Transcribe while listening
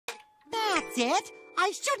That's it.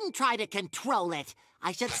 I shouldn't try to control it.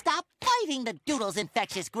 I should stop fighting the doodle's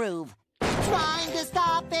infectious groove. Trying to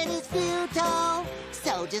stop it is futile.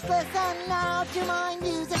 So just listen now to my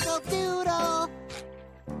musical doodle.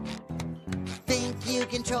 Think you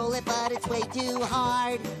control it, but it's way too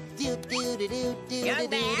hard. Young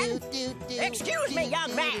man? Excuse me,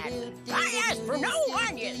 young man. I asked for no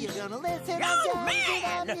onions. You're gonna listen Young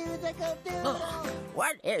again to the man! musical doodle.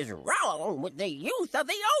 What is wrong with the youth of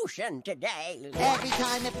the ocean today? Every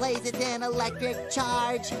time it plays, it's an electric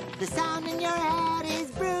charge. The sound in your head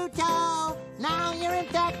is brutal. Now you're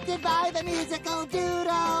infected by the musical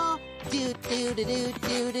doodle. Do.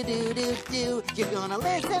 You're gonna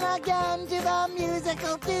listen again to the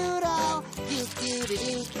musical doodle. Do.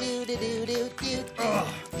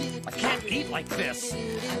 I can't eat like this.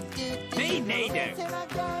 Me neither.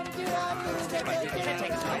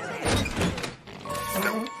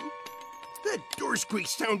 That door squeak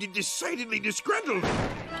sounded decidedly disgruntled.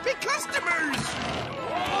 The customers!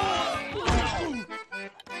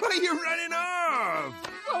 Why are you running off?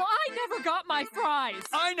 Well, I never got my fries.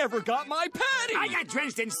 I never got my patty. I got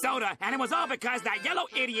drenched in soda, and it was all because that yellow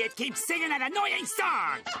idiot keeps singing that annoying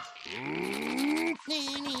song.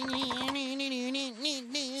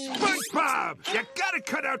 SpongeBob! You gotta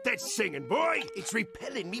cut out that singing, boy. It's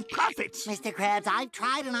repelling me profits. Mr. Krabs, I've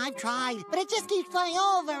tried and I've tried, but it just keeps playing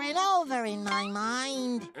over and over in my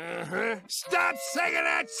mind. Stop singing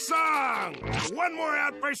that song! One more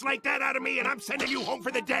outburst like that out of me, and I'm sending you home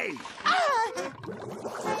for the day.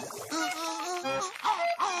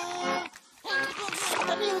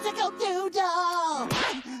 The musical doodle!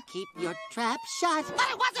 Keep your trap shut. But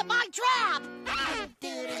it wasn't my trap!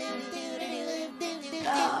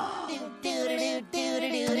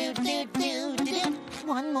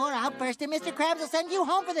 One more outburst and Mr. Krabs will send you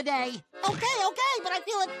home for the day. Okay, but I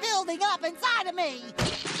feel it building up inside of me.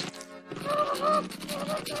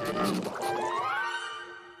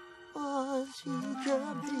 Oh, she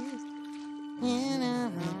got this.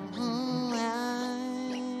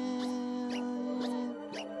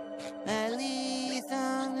 At least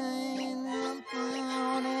I'm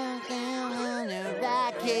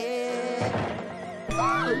back here.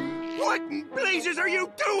 What in blazes are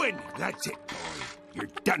you doing? That's it, boy. You're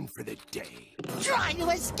done for the day. Trying to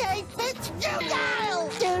escape, it's futile!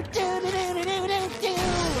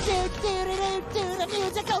 Do the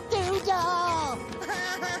musical doodle!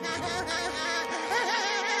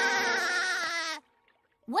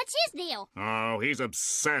 What's his deal? Oh, he's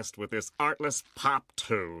obsessed with this artless pop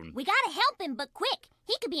tune. We gotta help him, but quick.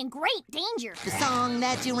 He could be in great danger. The song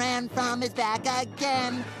that you ran from is back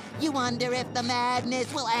again. You wonder if the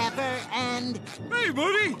madness will ever end. Hey,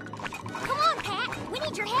 buddy! Come on, Pat. We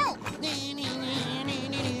need your help.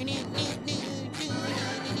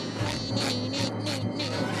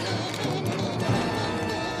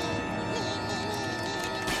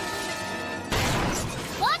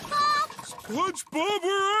 SpongeBob,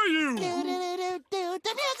 where are you?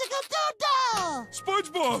 The musical doodle!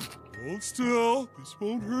 SpongeBob! Hold still. This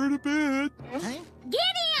won't hurt a bit. Huh?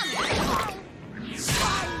 Get him!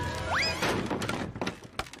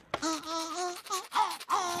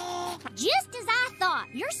 Just as I thought,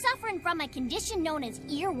 you're suffering from a condition known as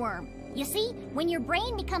earworm. You see, when your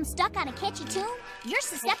brain becomes stuck on a catchy tune, you're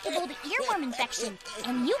susceptible to earworm infection,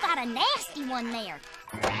 and you got a nasty one there.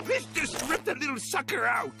 Let's just rip the little sucker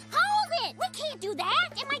out. Hold it! We can't do that!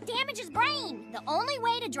 It might damage his brain. The only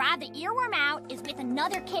way to drive the earworm out is with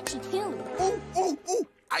another catchy tune. Oh!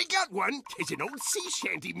 I got one. It's an old sea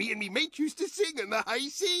shanty me and me mate used to sing in the high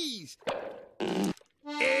seas.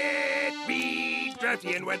 It be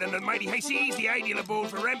drafty and wet on the mighty high seas, the ideal abode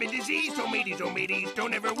for rampant disease. So mateys,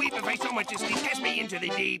 don't ever weep if I so much as cast me into the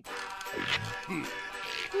deep.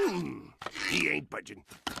 He ain't budging.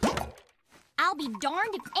 I'll be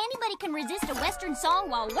darned if anybody can resist a Western song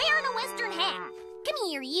while wearing a Western hat. Come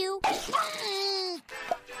here, you.